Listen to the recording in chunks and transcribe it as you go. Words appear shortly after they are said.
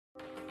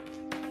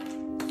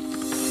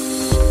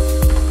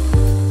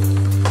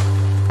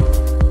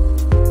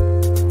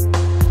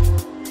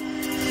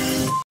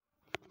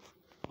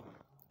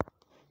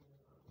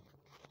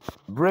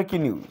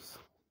Breaking news.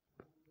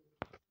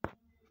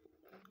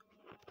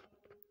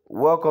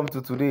 Welcome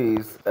to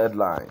today's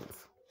headlines.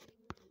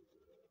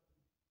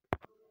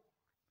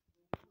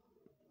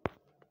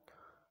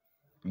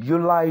 You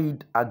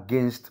lied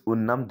against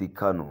Nnamdi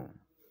Kanu.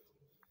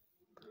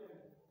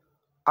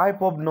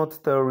 IPOB not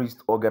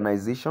terrorist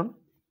organization.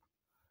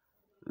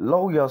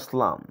 Lawyer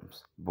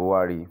slams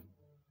Buhari.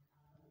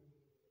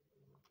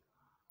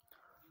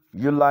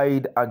 You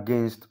lied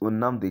against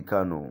Nnamdi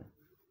Kanu.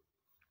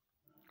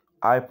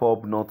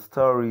 IPOB not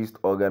terrorist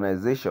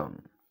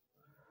organization.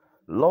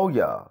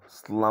 Lawyer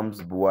slams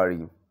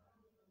Buhari.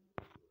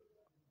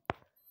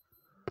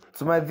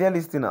 To my dear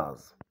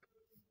listeners,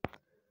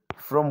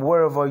 from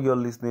wherever you're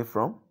listening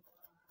from,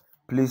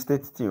 please stay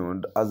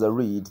tuned as I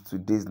read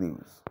today's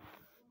news.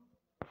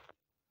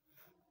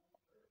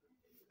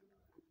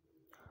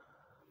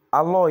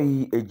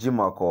 Aloy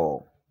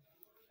Ejimako,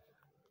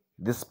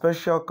 the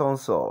special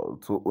counsel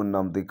to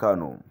Nnamdi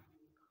Kanu,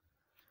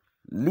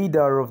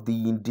 leader of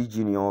the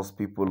indigenous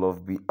people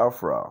of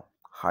Biafra,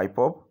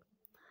 IPOB,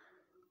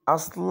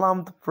 has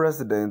slammed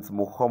President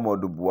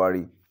Muhammadu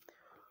Buhari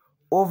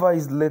over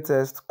his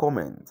latest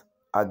comment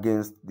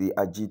against the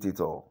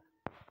agitator.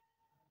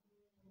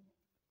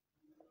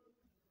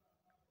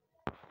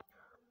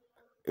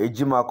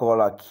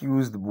 Ejimako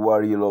accused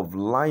Buhari of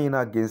lying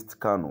against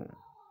Kanu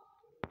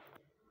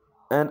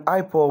and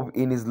IPOB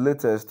in his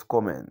latest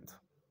comment.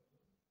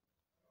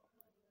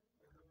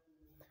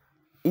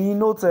 He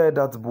noted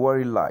that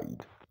Buhari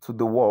lied to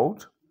the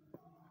world,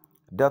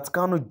 that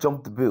Kanu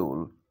jumped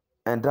bail,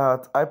 and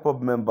that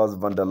IPOB members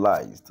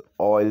vandalized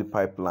oil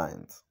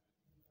pipelines.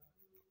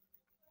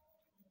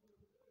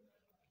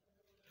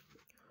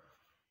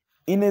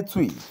 In a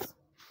tweet,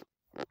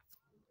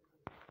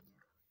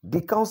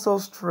 the council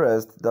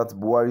stressed that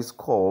Buhari's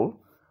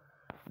call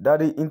that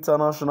the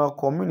international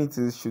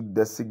communities should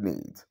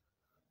designate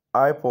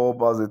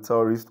IPOB as a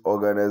terrorist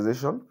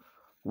organization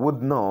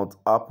would not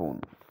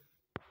happen.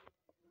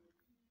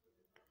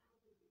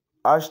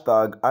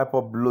 Hashtag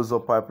IPOB blows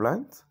up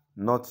pipelines,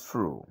 not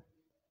true.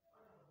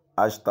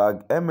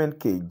 Hashtag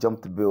MNK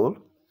jumped bail,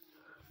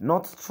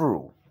 not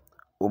true.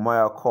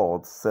 Umaya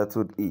court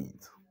settled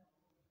it.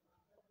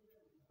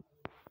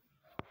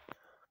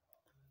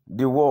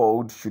 The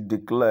world should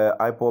declare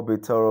IPOB a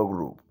terror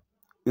group.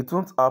 It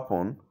won't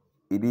happen.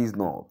 It is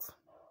not.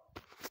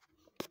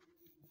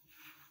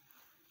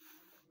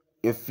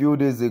 A few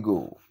days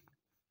ago,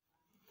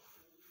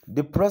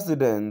 the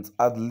president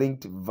had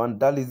linked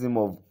vandalism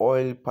of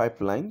oil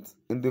pipelines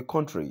in the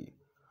country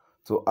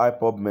to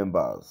IPOB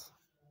members.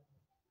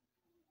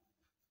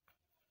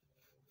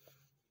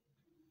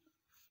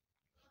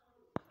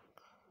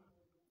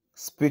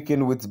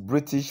 Speaking with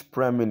British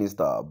Prime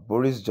Minister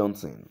Boris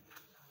Johnson,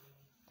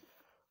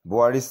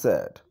 Buhari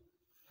said,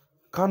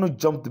 Kanu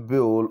jumped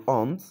bail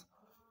once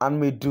and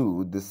may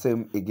do the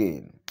same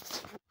again.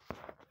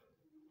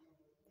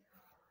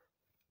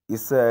 He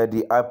said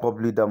the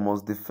IPOB leader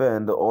must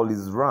defend all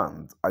his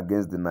rants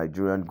against the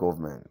Nigerian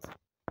government.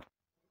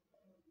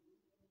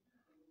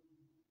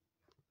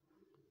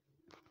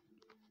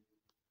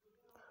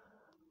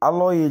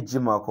 Aloy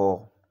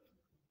Ejimako,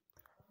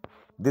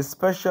 the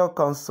special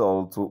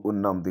counsel to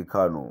Nnamdi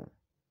Kanu,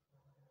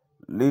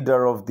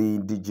 leader of the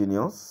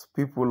indigenous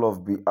people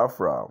of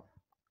Biafra,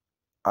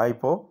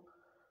 IPOB,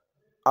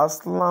 has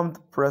slammed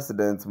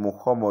President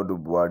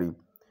Muhammadu Buhari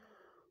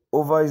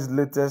over his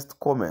latest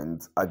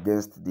comment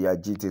against the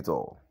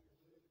agitator.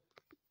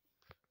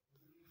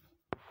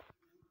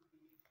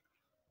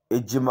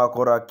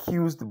 Ejimako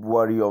accused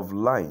Buhari of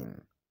lying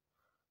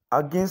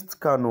against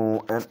Kanu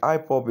and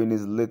IPOB in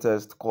his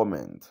latest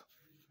comment.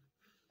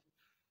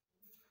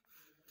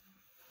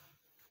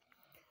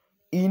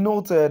 He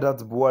noted that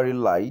Buhari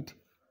lied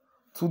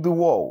to the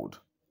world,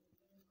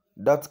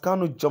 that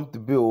Kanu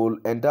jumped bail,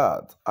 and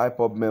that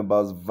IPOB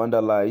members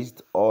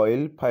vandalized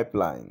oil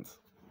pipelines.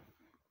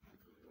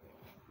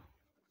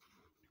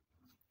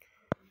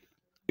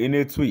 In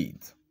a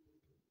tweet,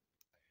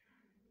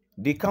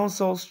 the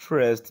council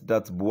stressed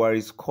that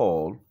Buhari's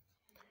call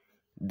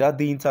that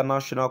the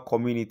international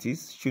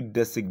communities should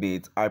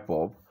designate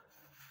IPOB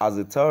as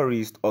a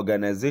terrorist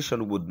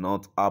organization would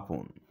not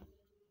happen.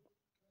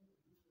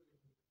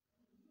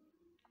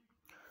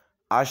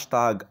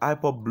 Hashtag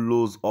IPOB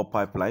blows up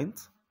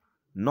pipelines,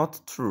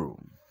 not true.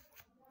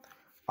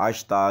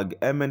 Hashtag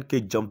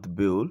MNK jumped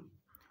bail,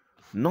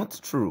 not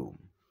true.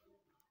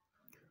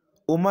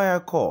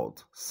 Umaya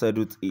court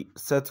settled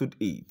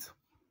it.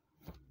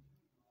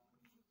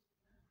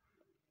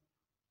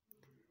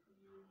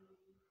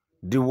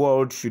 The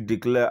world should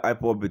declare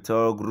IPOB a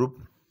terror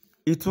group.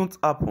 It won't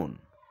happen.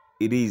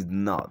 It is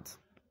not.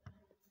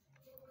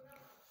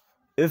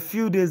 A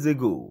few days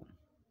ago,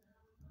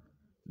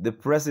 the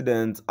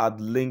president had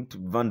linked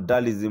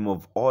vandalism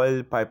of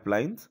oil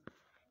pipelines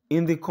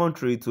in the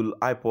country to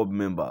IPOB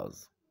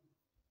members.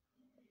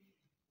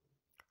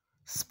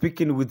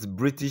 Speaking with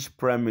British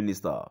Prime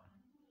Minister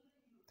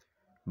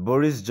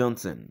Boris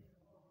Johnson,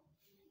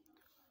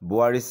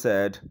 Buhari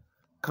said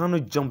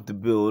Kanu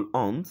jumped bail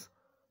once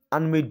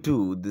and may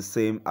do the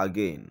same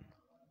again.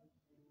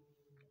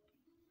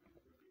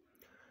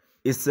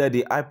 He said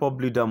the IPOB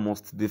leader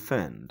must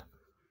defend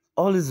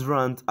all his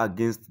rant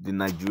against the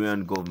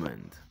Nigerian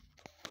government.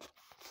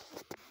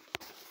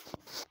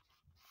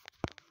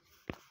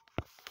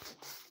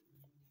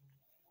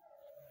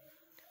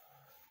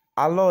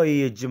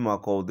 Aloy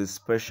Ejimakor, the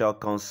special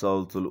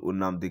counsel to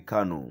Nnamdi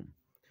Kanu,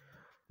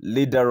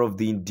 leader of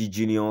the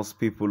indigenous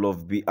people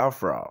of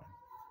Biafra,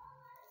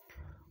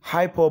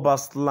 IPOB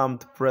has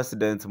slammed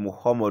President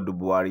Muhammadu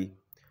Buhari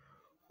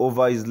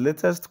over his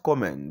latest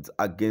comment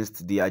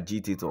against the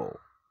agitator.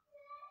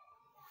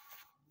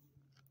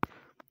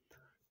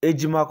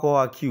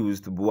 Ejimakor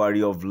accused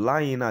Buhari of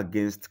lying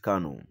against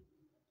Kanu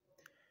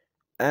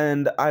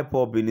and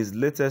IPOB in his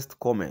latest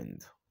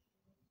comment.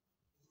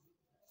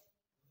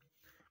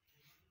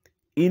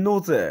 He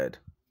noted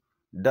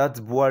that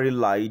Buhari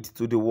lied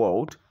to the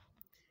world,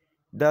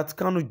 that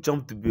Kanu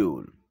jumped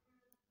bail,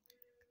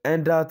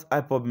 and that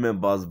IPOB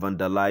members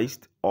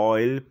vandalized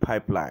oil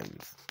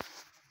pipelines.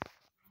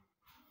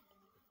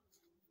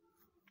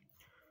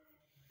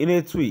 In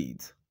a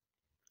tweet,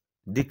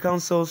 the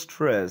council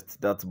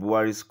stressed that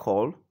Buhari's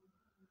call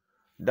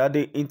that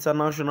the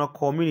international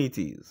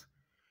communities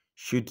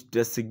should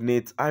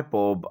designate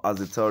IPOB as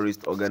a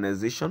terrorist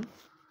organization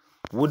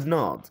would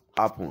not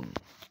happen.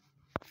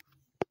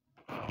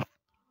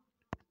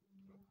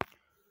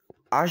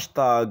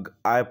 Hashtag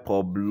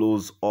IPOB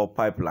blows all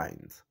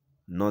pipelines.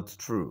 Not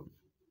true.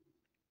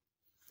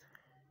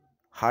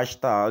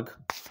 Hashtag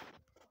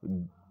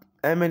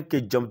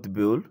MNK jumped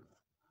bill.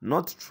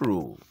 Not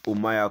true.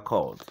 Umaya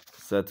court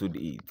settled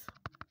it.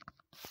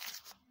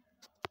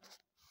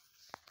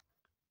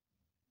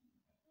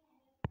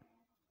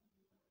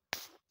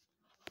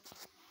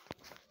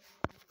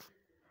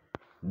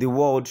 The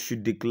world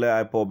should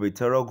declare IPOB a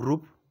terror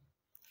group.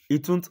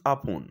 It won't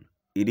happen.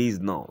 It is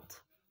not.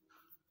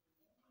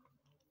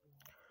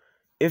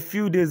 A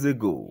few days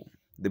ago,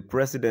 the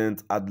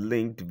president had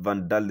linked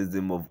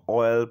vandalism of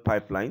oil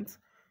pipelines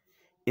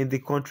in the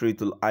country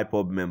to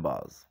IPOB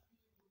members.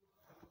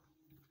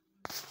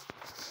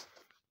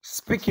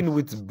 Speaking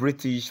with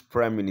British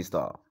Prime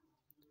Minister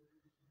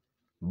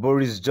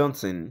Boris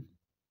Johnson,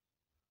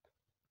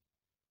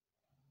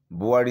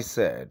 Buhari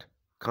said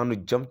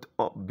Kanu jumped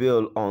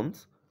bail on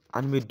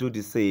and may do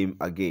the same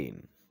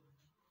again.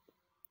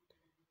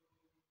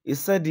 He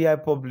said the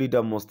IPOB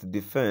leader must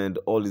defend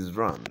all his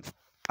rant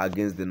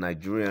against the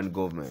Nigerian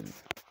government.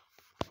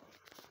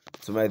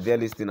 To my dear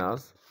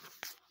listeners,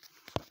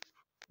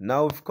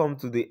 now we've come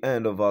to the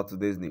end of our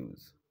today's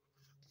news.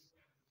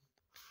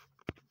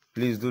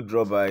 Please do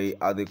drop by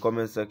at the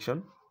comment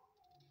section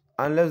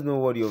and let's know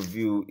what your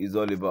view is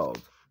all about.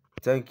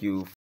 Thank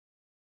you.